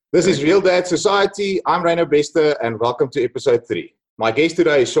This is Real Dad Society. I'm Reino Bester and welcome to episode 3. My guest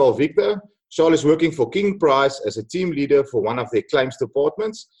today is Charl Victor. Charl is working for King Price as a team leader for one of their claims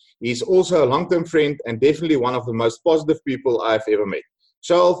departments. He's also a long-term friend and definitely one of the most positive people I've ever met.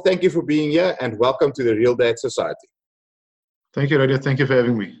 Charl, thank you for being here and welcome to the Real Dad Society. Thank you, Reino. Thank you for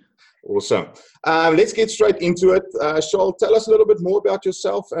having me. Awesome. Let's get straight into it. Charl, tell us a little bit more about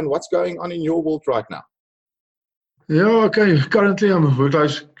yourself and what's going on in your world right now. Yeah, okay. Currently, I'm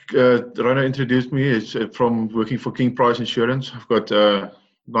working. Reino introduced me. It's from working for King Price Insurance. I've got a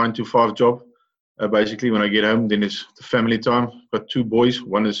 9 to 5 job. Basically, when I get home, then it's the family time. I've got 2 boys.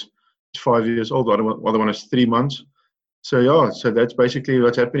 One is 5 years old. The other one is 3 months. So that's basically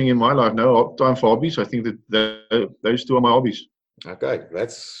what's happening in my life now. Time for hobbies. I think that those 2 are my hobbies. Okay,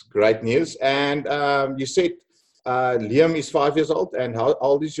 that's great news. And you said Liam is 5 years old. And how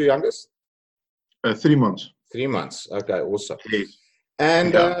old is your youngest? 3 months. 3 months. Okay, awesome. Yes.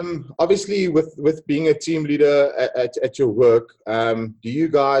 And obviously, with being a team leader at your work, do you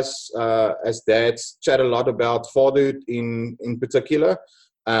guys, as dads, chat a lot about fatherhood in particular,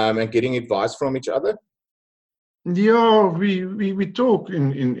 and getting advice from each other? Yeah, we talk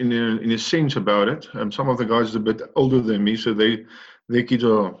in a sense about it. Some of the guys are a bit older than me, so their kids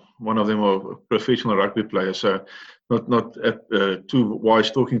are, one of them are professional rugby players, so not too wise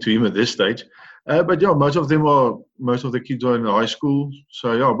talking to him at this stage. But yeah, most of the kids are in high school.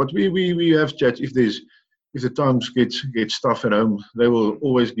 So yeah, but we have chats. If the times get stuff at home, they will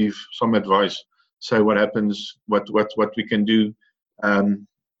always give some advice. Say what happens, what we can do.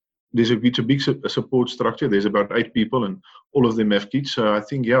 It's a big support structure. There's about 8 people, and all of them have kids. So I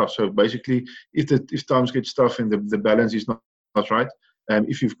think so basically, if times get tough and the balance is not right,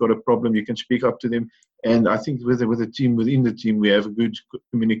 if you've got a problem, you can speak up to them. And I think with the team, within the team, we have a good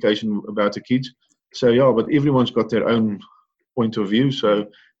communication about the kids. So but everyone's got their own point of view. So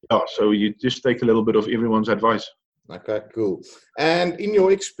you just take a little bit of everyone's advice. Okay, cool. And in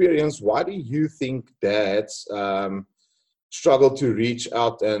your experience, why do you think dads struggle to reach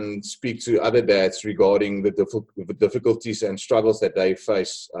out and speak to other dads regarding the difficulties and struggles that they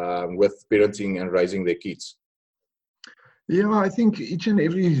face with parenting and raising their kids? Yeah, I think each and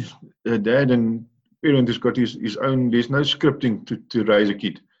every dad and parent has got his own. There's no scripting to raise a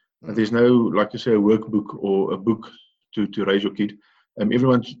kid. There's no, like you say, a workbook or a book to raise your kid.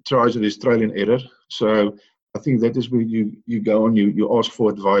 Everyone tries it. There's trial and error. So I think that is where you go on. You ask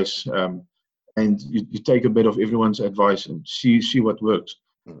for advice, and you take a bit of everyone's advice and see what works.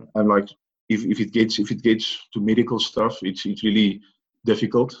 And like if it gets to medical stuff, it's really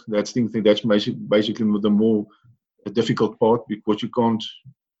difficult. That's basically the more difficult part, because you can't.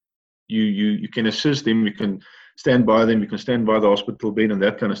 You can assist them, you can stand by them, you can stand by the hospital bed and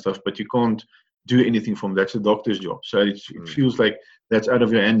that kind of stuff, but you can't do anything from that. That's the doctor's job. So it feels like that's out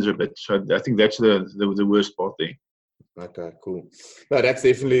of your hands a bit. So I think that's the worst part there. Okay, cool. No, that's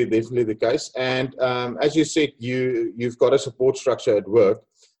definitely the case. And as you said, you've got a support structure at work,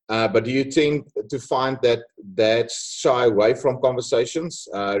 but do you tend to find that dads shy away from conversations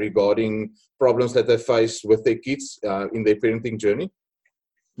regarding problems that they face with their kids in their parenting journey?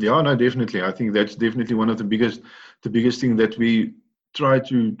 Yeah, no, definitely. I think that's definitely one of the biggest thing that we try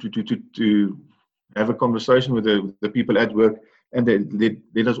to have a conversation with the people at work, and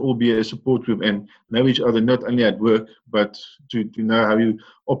let us all be a support group and know each other, not only at work, but to know how you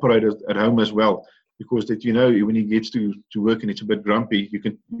operate at home as well. Because that, when he gets to work and it's a bit grumpy, you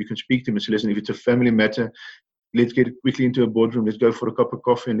can speak to him and say, listen, if it's a family matter, let's get quickly into a boardroom. Let's go for a cup of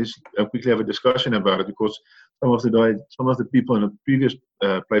coffee and let's quickly have a discussion about it. Because some of the people in the previous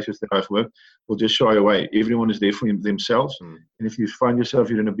places that I've worked will just shy away. Everyone is there for themselves, and if you find yourself,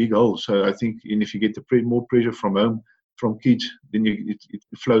 you're in a big hole. So I think, and if you get more pressure from home, from kids, then it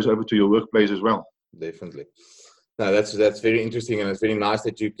flows over to your workplace as well. Definitely. No, that's very interesting, and it's very nice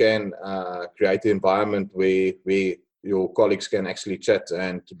that you can create an environment where your colleagues can actually chat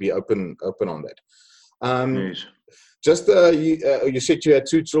and to be open on that. Yes. Just you said you had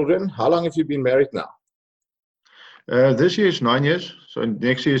 2 children. How long have you been married now? This year is 9 years. So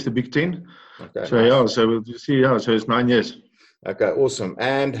next year is the big 10. Okay. So nice. so we'll see. So it's 9 years. Okay, awesome.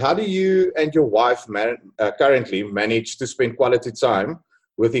 And how do you and your wife currently manage to spend quality time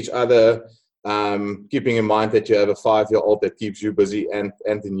with each other, keeping in mind that you have a 5-year-old that keeps you busy and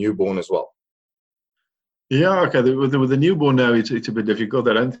the newborn as well? Yeah, okay. With the newborn now, it's a bit difficult.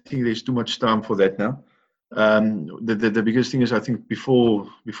 I don't think there's too much time for that now. The biggest thing is, I think before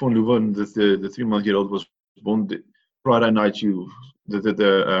newborn, the 3-month-old was born, Friday night,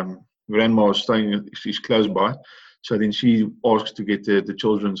 the grandma was staying, she's close by. So then she asks to get the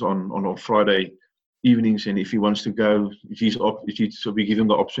children's on Friday evenings, and if he wants to go, so we give him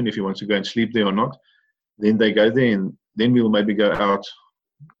the option if he wants to go and sleep there or not. Then they go there, and then we'll maybe go out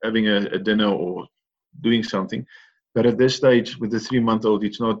having a dinner or doing something. But at this stage, with the 3-month-old,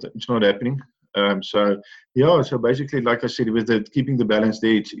 it's not happening. So basically, like I said, with keeping the balance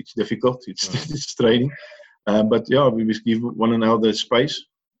there, it's difficult. It's training. But we must give one another space.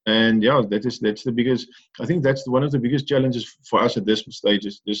 And that's the biggest. I think that's one of the biggest challenges for us at this stage,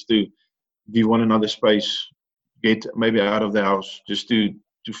 is just to give one another space, get maybe out of the house, just to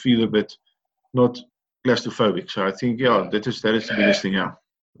feel a bit not claustrophobic. So I think that is the biggest thing. Yeah.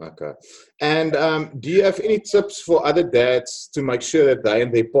 Okay. And do you have any tips for other dads to make sure that they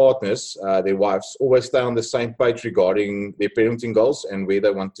and their partners, their wives, always stay on the same page regarding their parenting goals and where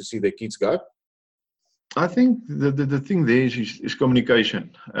they want to see their kids go? I think the thing there is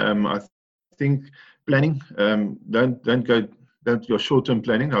communication. I think planning. Don't your short-term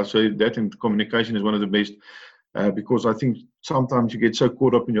planning. I'll say that, and communication is one of the best, because I think sometimes you get so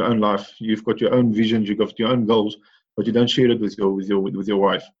caught up in your own life. You've got your own visions, you've got your own goals, but you don't share it with your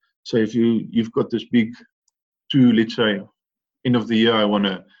wife. So if you've got this big let's say, end of the year, I want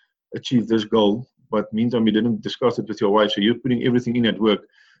to achieve this goal, but meantime you didn't discuss it with your wife, so you're putting everything in at work.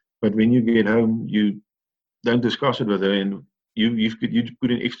 But when you get home, you don't discuss it with her, and you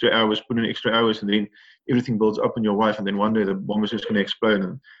put in extra hours, and then everything builds up on your wife, and then one day the bomb is just going to explode,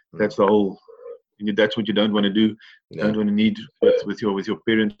 and that's the whole. That's what you don't want to do. You don't want to need with your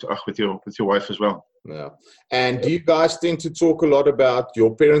parents, with your wife as well. Yeah. And do you guys tend to talk a lot about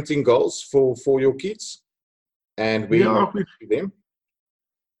your parenting goals for your kids, and where you want to see them?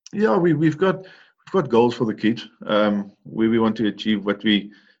 Yeah, we've got goals for the kids. Where we want to achieve what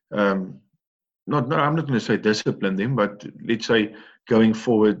we. I'm not going to say discipline them, but let's say going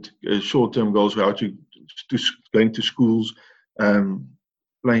forward, short-term goals, how to going to schools,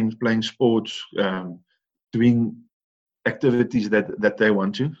 playing sports, doing activities that they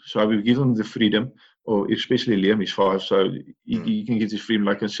want to. So we give them the freedom, or especially Liam is 5, so he can get his freedom.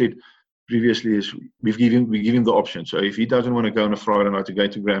 Like I said previously, we give him the option. So if he doesn't want to go on a Friday night to go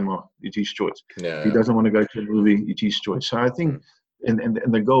to grandma, it's his choice. If he doesn't want to go to a movie, it's his choice. So I think. And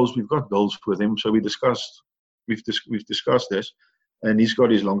the goals, we've got goals with him. So we've discussed this, and he's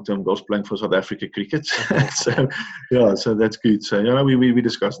got his long-term goals playing for South Africa cricket. So that's good. So we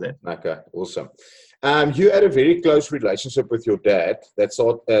discussed that. Okay, awesome. You had a very close relationship with your dad that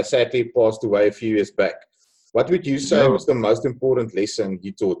sadly passed away a few years back. What would you say was the most important lesson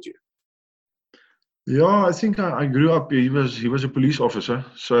he taught you? Yeah, I think I grew up. He was a police officer.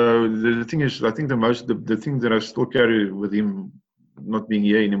 So the thing is, I think the thing that I still carry with him, not being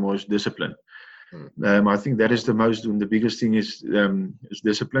here anymore, is discipline. I think that is the biggest thing is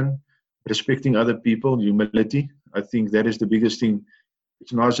discipline, respecting other people, humility. I think that is the biggest thing.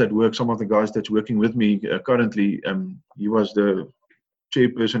 It's nice at work. Some of the guys that's working with me currently, he was the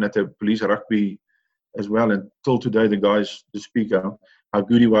chairperson at the police rugby as well, and till today the guys speak out how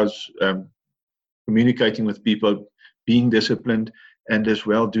good he was communicating with people, being disciplined, and as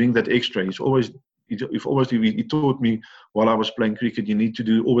well doing that extra. He taught me while I was playing cricket, you need to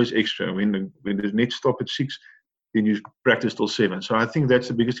do always extra. When the nets stop at 6, then you practice till 7. So I think that's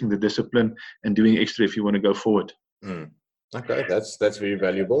the biggest thing, the discipline and doing extra if you want to go forward. Okay, that's very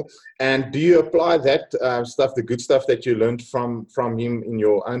valuable. And do you apply that stuff, the good stuff that you learned from him in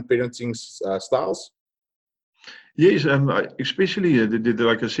your own parenting styles? Yes, especially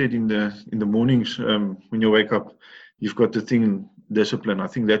like I said, in the mornings when you wake up, you've got the thing. Discipline. I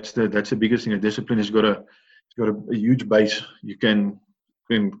think that's the biggest thing. Discipline has got a huge base you can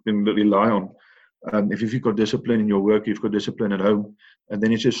rely on. If you've got discipline in your work, you've got discipline at home, and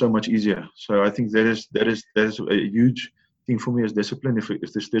then it's just so much easier. So I think that is a huge thing for me, is discipline. If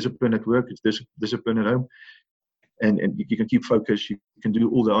there's discipline at work, it's discipline at home, and you can keep focused. You can do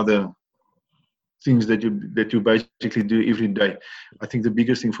all the other things that you basically do every day. I think the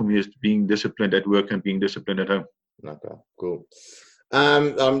biggest thing for me is being disciplined at work and being disciplined at home. Okay, cool.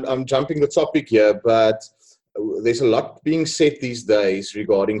 I'm jumping the topic here, but there's a lot being said these days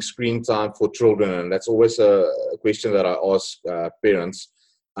regarding screen time for children, and that's always a question that I ask parents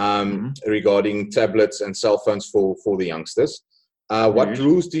regarding tablets and cell phones for the youngsters. What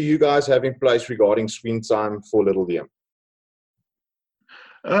rules do you guys have in place regarding screen time for little Liam?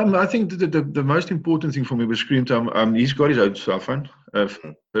 I think the most important thing for me with screen time, he's got his own cell phone,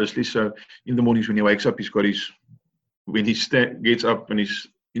 firstly. So in the mornings when he wakes up, when he gets up and he's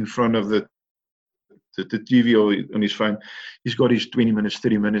in front of the TV or on his phone, he's got his 20 minutes,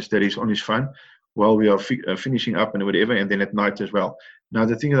 30 minutes that he's on his phone while we are finishing up and whatever, and then at night as well. Now,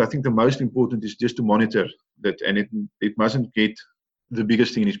 the thing is, I think the most important is just to monitor that, and it mustn't get the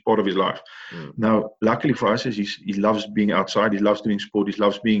biggest thing, is part of his life. Now, luckily for us, is he loves being outside. He loves doing sport. He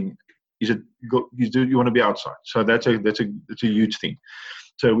loves being. You want to be outside. So that's a huge thing.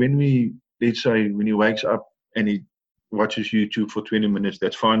 So let's say when he wakes up and he watches YouTube for 20 minutes,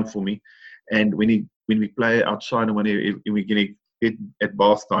 that's fine for me. And when we play outside and when we get at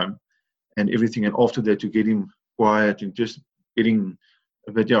bath time and everything, and after that to get him quiet and just getting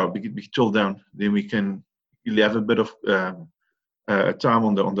a bit be chilled down, then we'll have a bit of time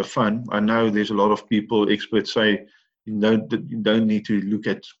on the phone. I know there's a lot of experts say you don't need to look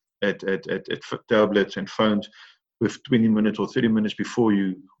at tablets and phones with 20 minutes or 30 minutes before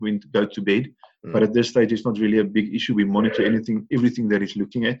you go to bed. But at this stage, it's not really a big issue. We monitor everything that he's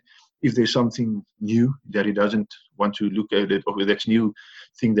looking at. If there's something new that he doesn't want to look at it, or that's new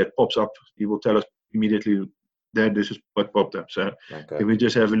thing that pops up, he will tell us immediately that this is what popped up. So if we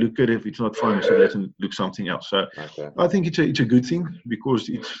just have a look at it, if it's not fun, so let's look something else. So I think it's a good thing, because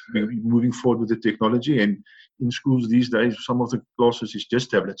we're moving forward with the technology, and in schools these days, some of the classes is just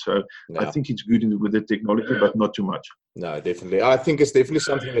tablets. So I think it's good with the technology, but not too much. No, definitely. I think it's definitely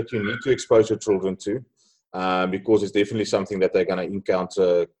something that you need to expose your children to, because it's definitely something that they're going to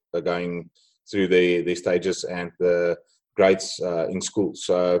encounter going through the stages and the grades in school.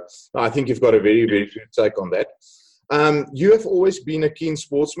 So I think you've got a very, very good take on that. You have always been a keen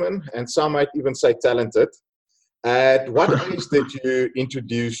sportsman, and some might even say talented. At what age did you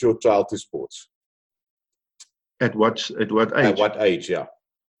introduce your child to sports? At what age? At what age, yeah.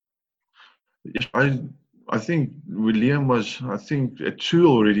 I think William was, at 2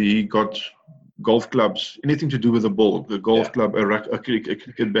 already, he got golf clubs, anything to do with a ball, the golf club, a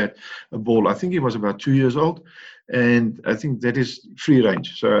cricket bat, a ball. I think he was about 2 years old, and I think that is free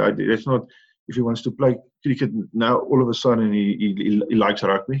range. So it's not, if he wants to play cricket now, all of a sudden he likes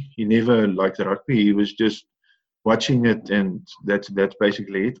rugby. He never liked rugby. He was just watching it, and that's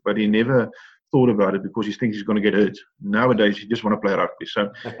basically it. But he never thought about it, because he thinks he's going to get hurt. Nowadays, he just want to play rugby.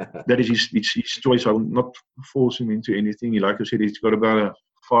 So that is his choice. I will not force him into anything. Like I said, he's got about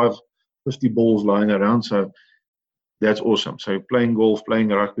 50 balls lying around. So that's awesome. So playing golf, playing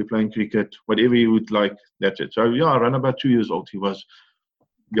rugby, playing cricket, whatever he would like, that's it. So around about 2 years old, he was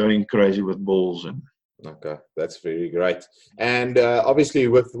going crazy with balls. Okay, that's very great. And obviously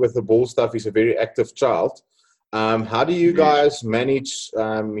with the ball stuff, he's a very active child. How do you guys manage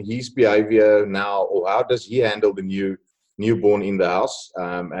his behavior now, or how does he handle the newborn in the house,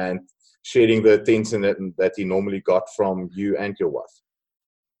 and sharing the attention that he normally got from you and your wife?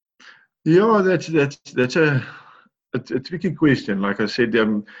 Yeah, that's a tricky question. Like I said,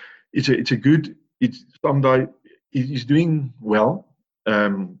 he's doing well.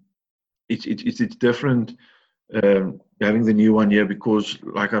 It's different having the new one here, because,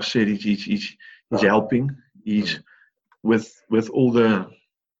 like I've said, he's helping. He's with all the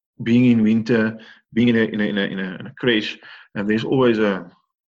being in winter, being in a crash, and there's always a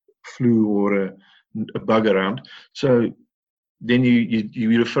flu or a bug around. So then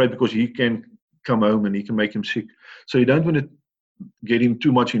you're afraid, because he can come home and he can make him sick. So you don't want to get him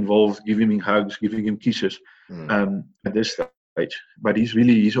too much involved, giving him hugs, giving him kisses at this stage. But he's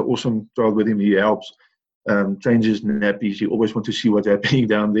an awesome child with him. He helps. Changes nappies. He always wants to see what's happening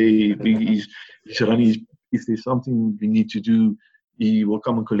down there. He's running. If there's something we need to do, he will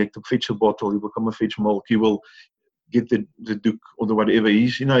come and fetch a bottle. He will come and fetch milk. He will get the duke or the whatever.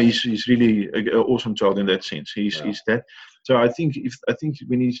 He's really an awesome child in that sense. He's that. So I think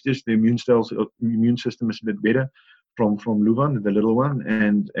when he's just, the immune system is a bit better from Luvan, the little one,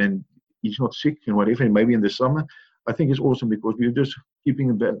 and he's not sick and whatever. And maybe in the summer, I think it's awesome, because we're just keeping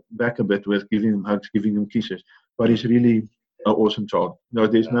him back a bit with giving him hugs, giving him kisses. But he's really an awesome child. No,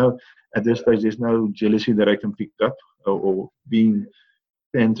 at this stage, there's no jealousy that I can pick up, or being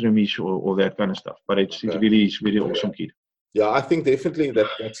tantrumish or that kind of stuff. But it's really awesome kid. Yeah, I think definitely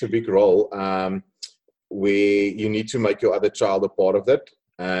that's a big role, where you need to make your other child a part of that,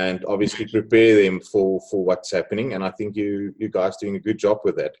 and obviously prepare them for what's happening. And I think you guys doing a good job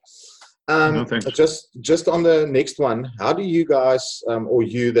with that. Just on the next one, how do you guys, or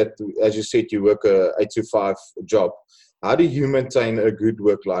you that, as you said, you work a 8 to 5 job, how do you maintain a good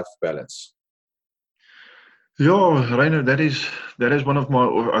work-life balance? Yeah, Reiner, that is one of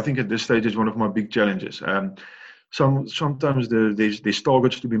my, I think at this stage is one of my big challenges. Sometimes there's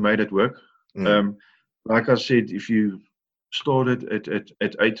targets to be made at work. Like I said, if you started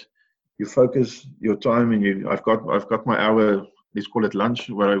at 8, you focus your time, and I've got my hour, let's call it lunch,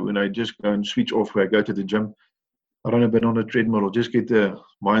 when I just go and switch off, where I go to the gym, I run a bit on a treadmill, or just get the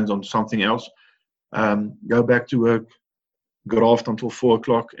minds on something else. Go back to work, graft until 4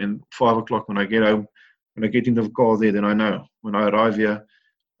 o'clock, and 5 o'clock when I get home, when I get into the car there, then I know when I arrive here,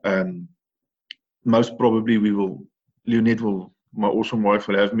 most probably Leonette will, my awesome wife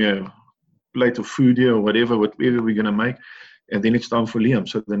will have me a plate of food here or whatever we're going to make. And then it's time for Liam.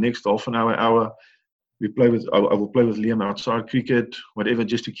 So the next half an hour, I will play with Liam outside, cricket, whatever,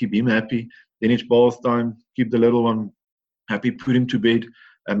 just to keep him happy. Then it's bath time, keep the little one happy, put him to bed,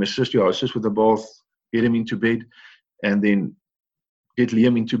 assist with the bath, get him into bed, and then get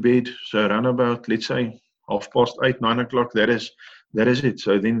Liam into bed. So around about, let's say, 8:30, 9 o'clock, that is it.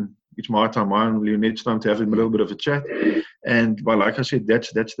 So then it's my time, my and Leonette's time to have a little bit of a chat. And but like I said,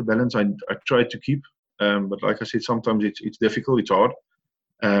 that's the balance I try to keep. But like I said, sometimes it's difficult, it's hard.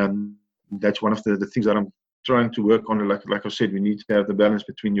 That's one of the things that I'm trying to work on. Like I said, we need to have the balance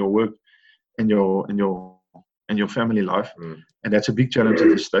between your work and your family life. And that's a big challenge at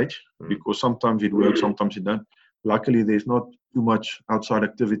this stage, because sometimes it works, sometimes it don't. Luckily, there's not too much outside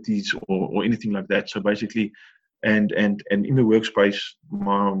activities or anything like that. So basically, and in the workspace,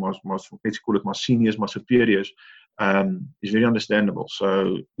 my let's call it my seniors, my superiors, is very understandable.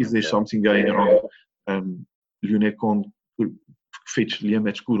 So if there's something going on, Leonette can't fetch Liam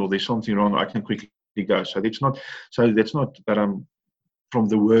at school, or there's something wrong, I can quickly go. So that's not that I'm from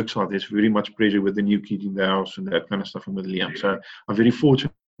the work side. There's very much pressure with the new kid in the house and that kind of stuff, and with Liam. So I'm very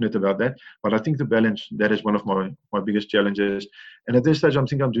fortunate about that. But I think the balance, that is one of my biggest challenges. And at this stage, I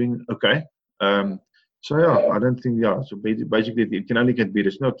think I'm doing okay. So yeah, I don't think So basically, it can only get better.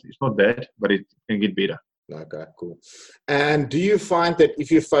 It's not bad, but it can get better. Okay, cool. And do you find that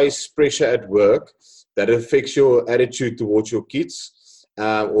if you face pressure at work, that affects your attitude towards your kids?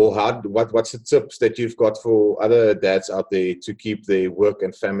 Or what's the tips that you've got for other dads out there to keep their work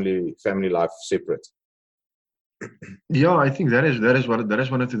and family life separate? Yeah, I think that is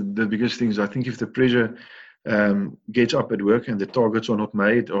one of the biggest things. I think if the pressure gets up at work and the targets are not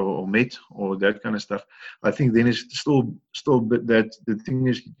made or met or that kind of stuff, I think then it's still that the thing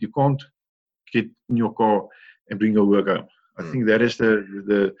is, you can't get in your car and bring your work home. I think that is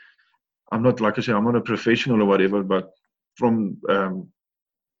the I'm not, like I said, I'm not a professional or whatever, but from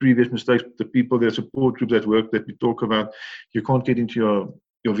previous mistakes, the people, their support groups at work that we talk about, you can't get into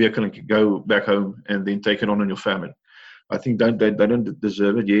your vehicle and go back home and then take it on your family. I think they don't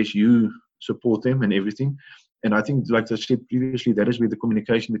deserve it. Yes, you support them and everything. And I think, like I said previously, that is where the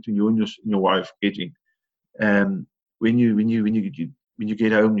communication between you and your wife gets in. And when you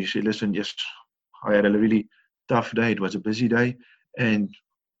get home, you say, listen, yes, I had a really tough day. It was a busy day. And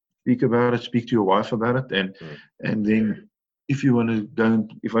speak about it, speak to your wife about it. And then if you want to go,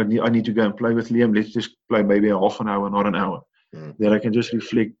 I need to go and play with Liam, let's just play maybe a half an hour, not an hour. Then I can just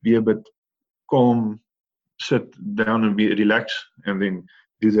reflect, be a bit calm, sit down and be relaxed, and then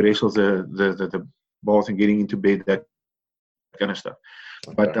do the rest of the bath and getting into bed, that kind of stuff.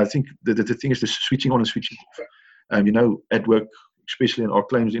 Okay. But I think the thing is the switching on and switching off. At work, especially in our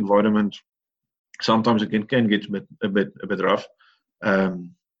claims environment, sometimes it can get a bit rough.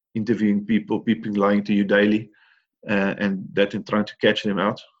 Interviewing people lying to you daily, and that and trying to catch them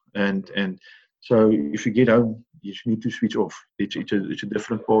out. And so if you get home, you need to switch off. It's a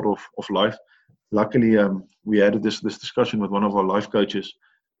different part of life. Luckily, we had this discussion with one of our life coaches,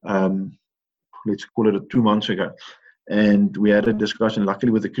 let's call it 2 months ago. And we had a discussion,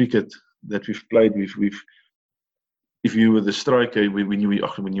 luckily with the cricket that we've played, if you were the striker, when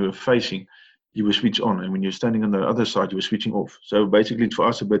you were facing, you were switch on, and when you're standing on the other side, you were switching off. So basically, it's for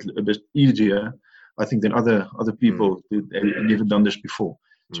us a bit easier, I think, than other people who have never done this before.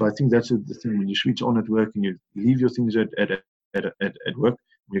 So I think that's the thing. When you switch on at work and you leave your things at work,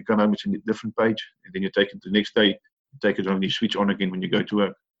 when you come home, it's a different page, and then you take it the next day, you take it on, and you switch on again when you go to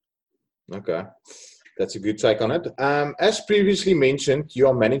work. Okay, that's a good take on it. As previously mentioned, you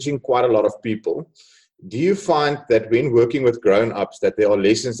are managing quite a lot of people. Do you find that when working with grown-ups that there are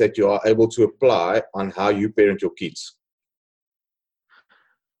lessons that you are able to apply on how you parent your kids?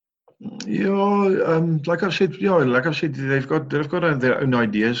 Like I've said, they've got their own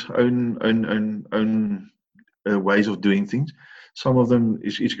ideas, own ways of doing things. Some of them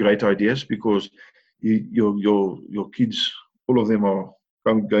is great ideas, because your kids, all of them are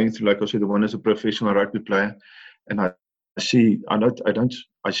going through, like I said, the one is a professional rugby player, and I see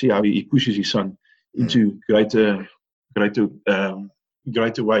how he pushes his son into greater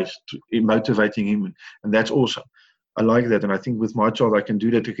ways, motivating him, and that's awesome. I like that, and I think with my child I can do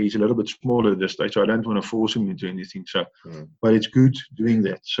that. He's a little bit smaller at this stage, so I don't want to force him into anything. So, but it's good doing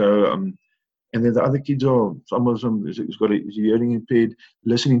that. So, and then the other kids some of them is hearing impaired.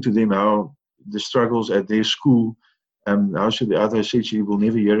 Listening to them, how the struggles at their school, how the other said she will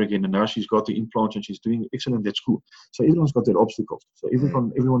never hear again, and now she's got the implants and she's doing excellent at school. So everyone's got their obstacles. So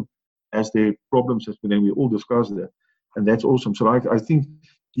everyone has their problems, and then we all discuss that, and that's awesome. So I think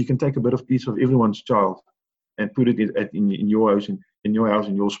you can take a bit of piece of everyone's child and put it in your house,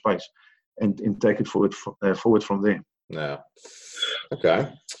 in your space, and take it forward from there. Yeah. Okay.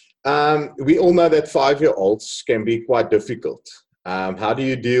 We all know that 5-year-olds can be quite difficult. How do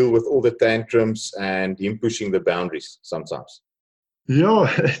you deal with all the tantrums and him pushing the boundaries sometimes? Yeah,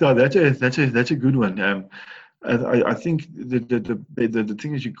 no, that's a good one. I think the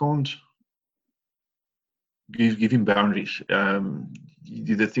thing is, you can't give him boundaries.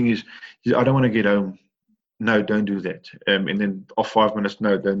 The thing is, I don't want to get home. No, don't do that. And then off 5 minutes,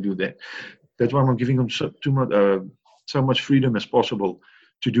 no, don't do that. That's why I'm giving him so much freedom as possible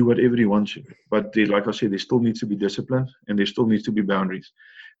to do whatever he wants to. But like I said, there still needs to be discipline, and there still needs to be boundaries.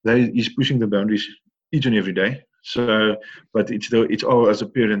 He's pushing the boundaries each and every day. So, but it's all as a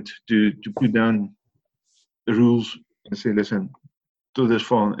parent to put down the rules and say, listen, do this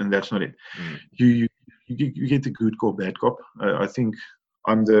far, and that's not it. You get the good cop, bad cop. I think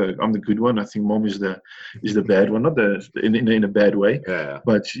I'm the good one. I think mom is the bad one, not in a bad way. Yeah.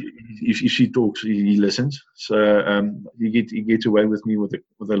 But if she talks, he listens. So he gets away with me with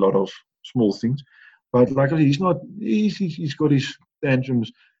a lot of small things. But like I said, he's got his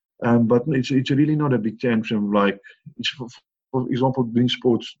tantrums. But it's really not a big tantrum. Like, for example, doing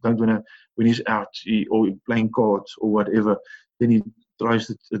sports, when he's out or playing cards or whatever, then he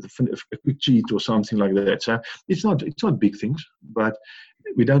tries a quick cheat or something like that. So it's not big things, but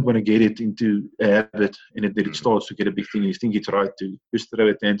we don't want to get it into a habit, and it starts to get a big thing. You think it's right to just throw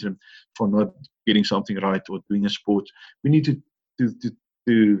a tantrum for not getting something right or doing a sport. We need to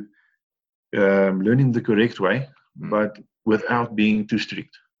learn in the correct way, but without being too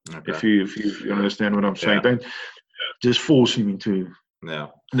strict. Okay. If you understand what I'm saying, don't just force him into. Yeah.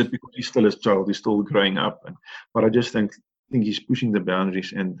 And because he's still a child, he's still growing up. But I just think he's pushing the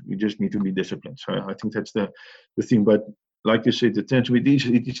boundaries, and we just need to be disciplined. So I think that's the thing. But like you said, the tantrum, it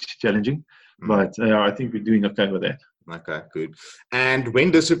is challenging, but I think we're doing okay with that. Okay, good. And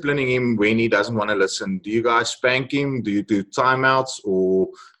when disciplining him, when he doesn't want to listen, do you guys spank him? Do you do timeouts, or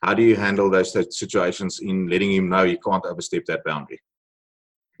how do you handle those situations in letting him know he can't overstep that boundary?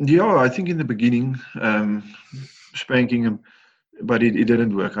 Yeah, I think in the beginning, spanking him, but it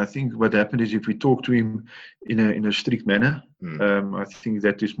didn't work. I think what happened is, if we talk to him in a strict manner, I think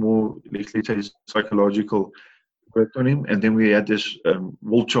that is more, let's say, psychological work on him. And then we had this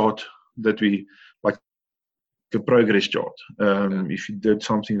wall chart that we, like a progress chart. If he did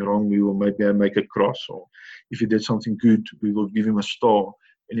something wrong, we will maybe make a cross, or if he did something good, we will give him a star.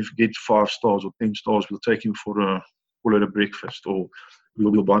 And if he gets 5 stars or 10 stars, we'll take him for a breakfast, or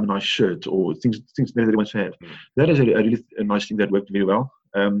we'll buy him a nice shirt, or things that he wants to have. That is a really nice thing that worked very well.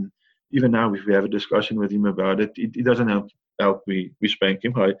 Even now, if we have a discussion with him about it, it doesn't help we spank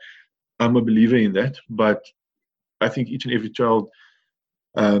him. I'm a believer in that, but I think each and every child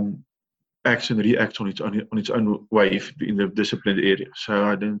acts and reacts on its own way in the disciplined area. So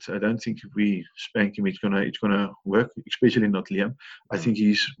I don't think if we spank him, it's gonna work. Especially not Liam. I think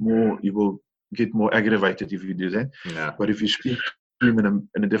he will get more aggravated if you do that. Yeah. But if you speak to him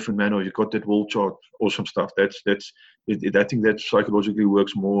in a different manner, or you got that wall chart, awesome stuff. I think that psychologically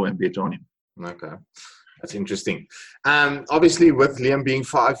works more and better on him. Okay. That's interesting. Obviously, with Liam being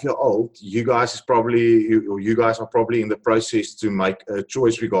 5-year-old, you guys are probably in the process to make a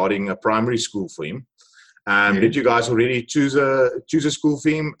choice regarding a primary school for him. Did you guys already choose a school for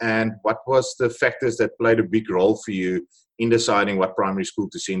him? And what was the factors that played a big role for you in deciding what primary school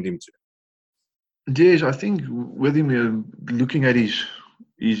to send him to? Yes, I think with him looking at his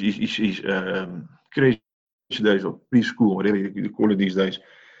creche days, or preschool, whatever you call it these days.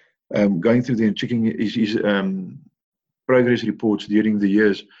 Going through there and checking his progress reports during the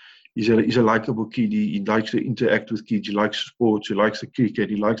years. He's a likable kid. He likes to interact with kids. He likes sports. He likes the cricket.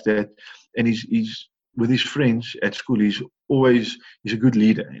 He likes that. And he's with his friends at school. He's a good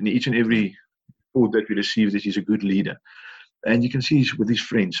leader. In each and every report that we receive, that he's a good leader. And you can see he's with his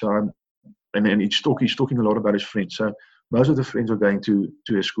friends. So and he's talking a lot about his friends. So most of the friends are going to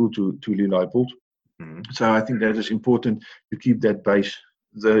a school to Leipold. So I think that is important to keep that base.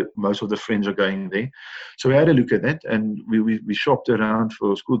 Most of the friends are going there. So we had a look at that, and we shopped around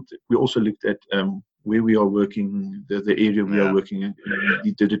for school. We also looked at where we are working, the area we are working in,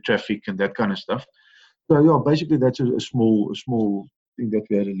 the traffic and that kind of stuff. So yeah, basically that's a small thing that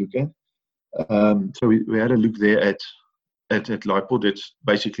we had a look at. So we had a look there at Leipold. It's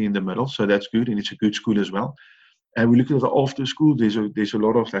basically in the middle, so that's good, and it's a good school as well. And we looked at the after school. There's a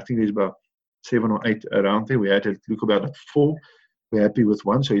lot of, I think there's about 7 or 8 around there. We had to look about 4. We're happy with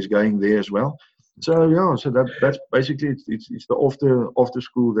one, so he's going there as well. So yeah, so that's basically it's the after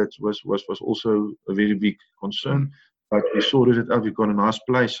school that was also a very big concern. But we sorted it out. We've got a nice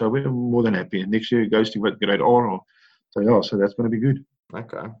place, so we're more than happy. And next year it goes to what, grade R, so yeah, so that's going to be good.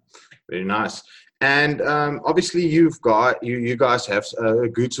 Okay, very nice. And obviously, you guys have a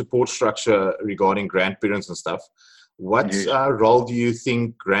good support structure regarding grandparents and stuff. What Yes. role do you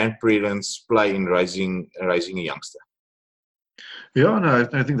think grandparents play in raising a youngster? Yeah, no,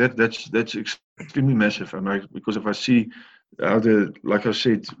 I think that's extremely massive. Because if I see how like I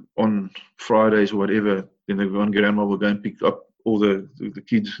said, on Fridays or whatever, then the one grandma will go and pick up all the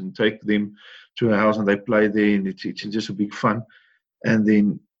kids and take them to a house and they play there, and it's just a big fun. And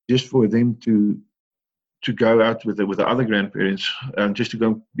then just for them to go out with the other grandparents, just to go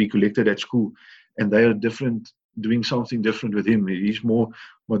and be collected at school, and they are different, doing something different with him. He's more,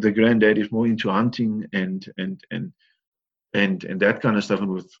 what the granddad is more into hunting and that kind of stuff,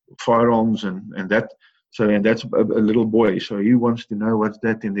 and with firearms and that. So, and that's a little boy, so he wants to know what's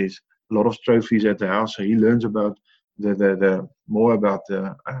that, and there's a lot of trophies at the house, so he learns about the more about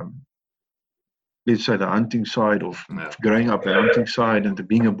the let's say the hunting side of growing up, the hunting side, and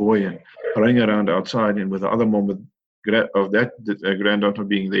being a boy and running around outside, and with the other mom of that granddaughter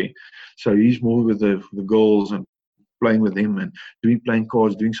being there. So he's more with the girls and playing with them and playing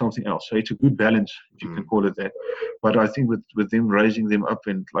cards, doing something else. So it's a good balance, if you can call it that. But I think with them, raising them up,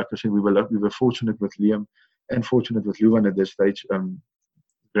 and like I said, we were fortunate with Liam and fortunate with Luan at this stage.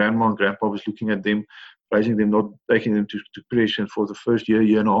 Grandma and grandpa was looking at them, raising them, not taking them to creation for the first year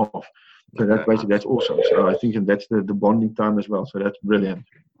and a half. So that's awesome. So I think that's the bonding time as well. So that's brilliant.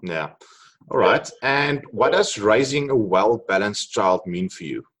 Yeah. All right. And what does raising a well-balanced child mean for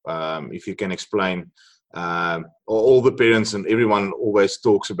you? If you can explain. All the parents and everyone always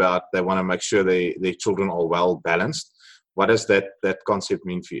talks about they want to make sure their children are well balanced. What does that concept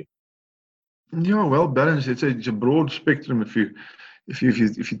mean for you? Yeah, well balanced. It's a broad spectrum if you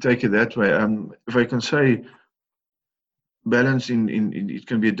take it that way. If I can say balance in it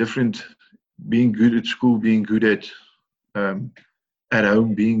can be a different, being good at school, being good at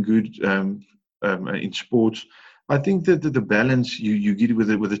home, being good in sports. I think that the balance you get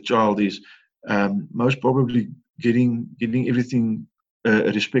with a child is most probably getting everything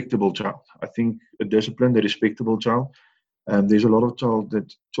a respectable child. I think a disciplined, a respectable child. There's a lot of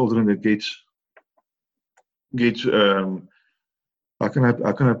children that gets how can I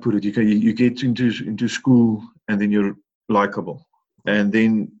put it? You get into school and then you're likable, and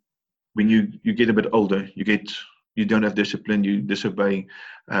then when you get a bit older, you don't have discipline, you disobey,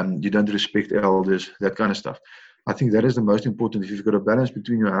 you don't respect elders, that kind of stuff. I think that is the most important. If you've got a balance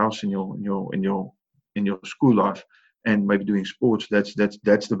between your house and your school life, and maybe doing sports, that's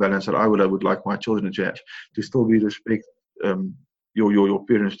the balance that I would like my children to have. To still be respect your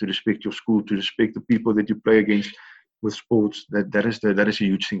parents, to respect your school, to respect the people that you play against with sports. That is a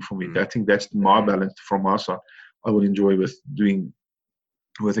huge thing for me. I think that's my balance from my side. I would enjoy with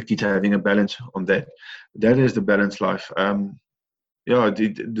the kids, having a balance on that. That is the balanced life.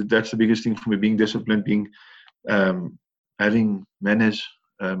 That's the biggest thing for me. Being disciplined, being having manners.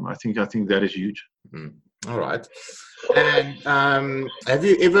 I think that is huge. All right. And have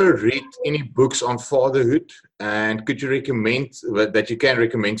you ever read any books on fatherhood? And could you recommend that you can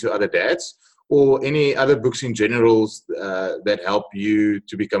recommend to other dads, or any other books in general that help you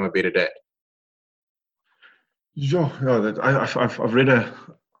to become a better dad? I've read a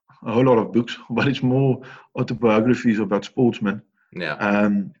whole lot of books, but it's more autobiographies about sportsmen. Yeah.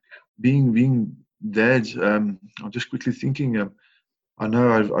 Being dads. I'm just quickly thinking. I know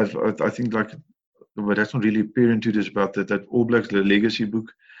I think like, but that's not really parenthood. Is about that All Blacks, the legacy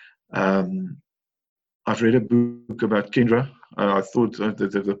book. I've read a book about Kendra. I thought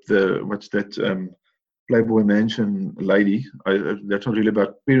the what's that Playboy Mansion lady. That's not really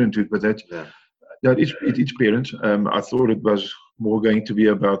about parenthood, but that's. Yeah. Yeah, it's parents. I thought it was more going to be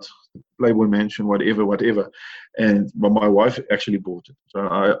about Playboy Mansion, whatever. But my wife actually bought it. So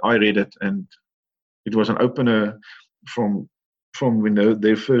I read it, and it was an opener from when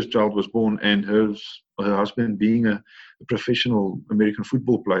their first child was born, and her husband being a professional American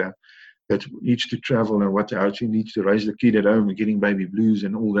football player that needs to travel, and how she needs to raise the kid at home and getting baby blues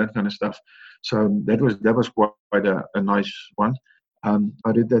and all that kind of stuff. So that was quite a nice one. I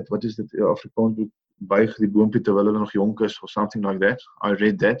read that, what is that Afrikaans boek, Buig die boompie terwyl hulle nog jonk is, or something like that. I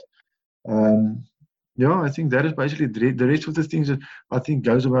read that. I think that is basically the rest of the things that I think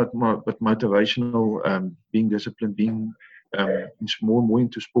goes about motivational, being disciplined, being more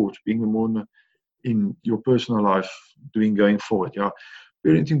into sports, being more in your personal life, going forward. Yeah,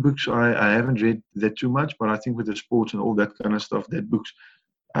 parenting books I haven't read that too much, but I think with the sports and all that kind of stuff, that books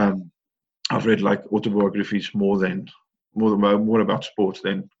I've read like autobiographies more about sports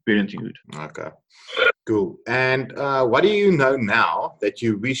than parenthood. Okay, cool. And what do you know now that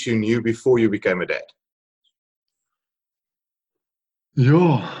you wish you knew before you became a dad?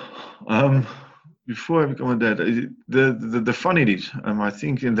 Before I become a dad, the fun it is, I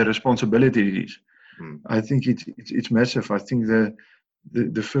think, and the responsibility it is. I think it's massive. I think the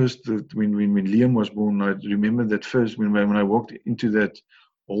first when Liam was born, I remember that first when I walked into that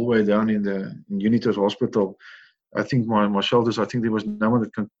hallway down in Unitas Hospital. I think my shoulders. I think there was no one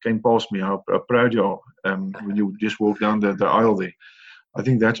that came past me. How proud you are when you just walk down the aisle there. I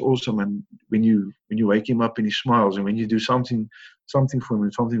think that's awesome. And when you wake him up and he smiles, and when you do something for him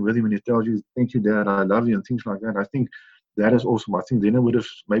and something with him, and he tells you, "Thank you, Dad, I love you," and things like that. I think that is awesome. I think then I would have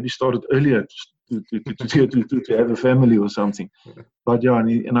maybe started earlier to have a family or something. But yeah,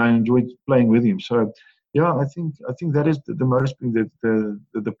 and I enjoyed playing with him. So yeah, I think that is the most thing,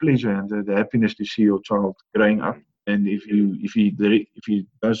 the pleasure and the happiness to see your child growing up. And if he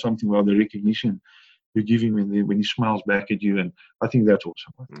does something well, the recognition you give him when he smiles back at you, and I think that's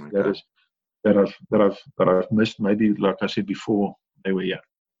awesome. Okay. That I've missed, maybe like I said before, they were young.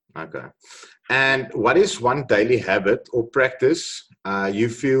 Okay. And what is one daily habit or practice you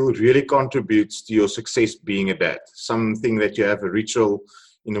feel really contributes to your success being a dad? Something that you have a ritual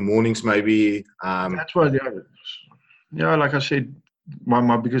in the mornings, maybe. That's what. Yeah. Like I said,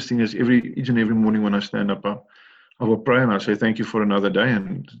 my biggest thing is each and every morning when I stand up, I will pray and I say thank you for another day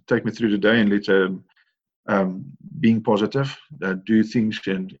and take me through the day, and let's being positive, do things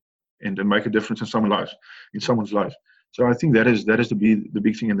and make a difference in someone's life. So I think that is the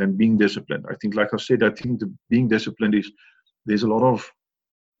big thing, and then being disciplined. I think, like I said, being disciplined is there's a lot of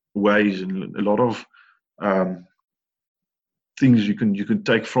ways and a lot of things you can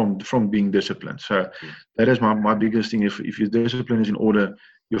take from being disciplined. So that is my biggest thing. If your discipline is in order,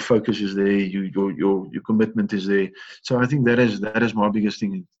 your focus is there, your commitment is there. So I think that is my biggest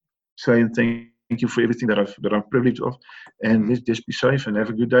thing. Saying thank you for everything that I'm privileged of, and let's just be safe and have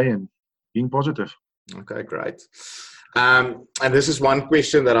a good day and being positive. Okay, great. And this is one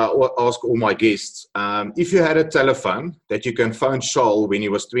question that I ask all my guests. If you had a telephone that you can phone Charl when he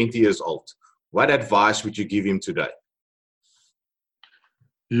was 20 years old, what advice would you give him today?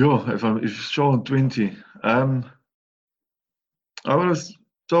 If Charl is 20, I would have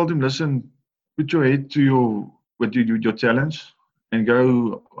told him, listen, put your head to your talents and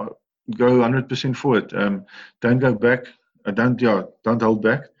go 100% for it. Don't go back. Don't hold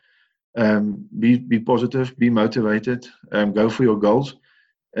back. Be positive. Be motivated. Go for your goals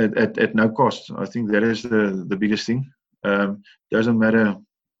at no cost. I think that is the biggest thing. Doesn't matter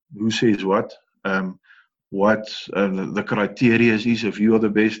who says what. The criteria is. If you are the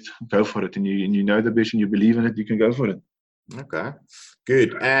best, go for it. And you know the best and you believe in it, you can go for it. Okay,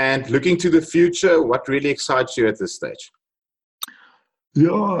 good. And looking to the future, what really excites you at this stage?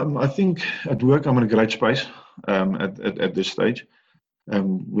 Yeah, I think at work I'm in a great space at this stage.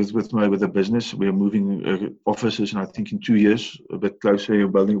 With the business, we are moving offices, and I think in 2 years, a bit closer, we're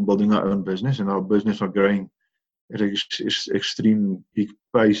building our own business, and our business are growing at an extreme big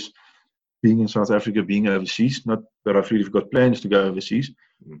pace. Being in South Africa, being overseas, not that I've really got plans to go overseas,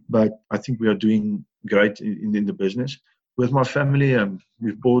 but I think we are doing great in the business. With my family,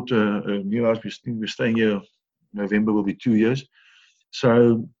 we've bought a new house. We're staying here. November will be 2 years.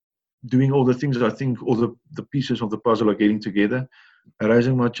 So doing all the things, I think all the pieces of the puzzle are getting together.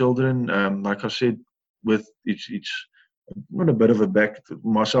 Raising my children, like I said, with it's not a bit of a back.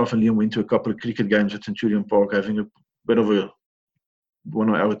 Myself and Liam went to a couple of cricket games at Centurion Park, having a bit of a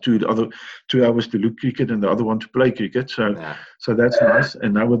 1 hour, the other 2 hours to look cricket and the other one to play cricket. So that's nice.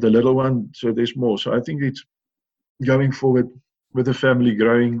 And now with the little one, so there's more. So I think it's going forward with the family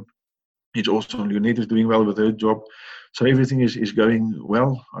growing. It's awesome. Leonette is doing well with her job. So everything is going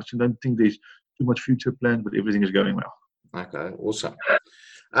well. I don't think there's too much future planned, but everything is going well. Okay, awesome.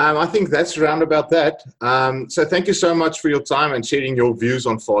 I think that's around about that. So thank you so much for your time and sharing your views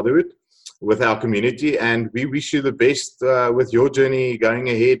on fatherhood with our community. And we wish you the best with your journey going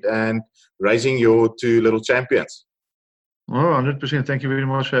ahead and raising your 2 little champions. 100%. Thank you very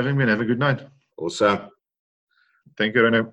much for having me, and have a good night. Awesome. Thank you, Rene.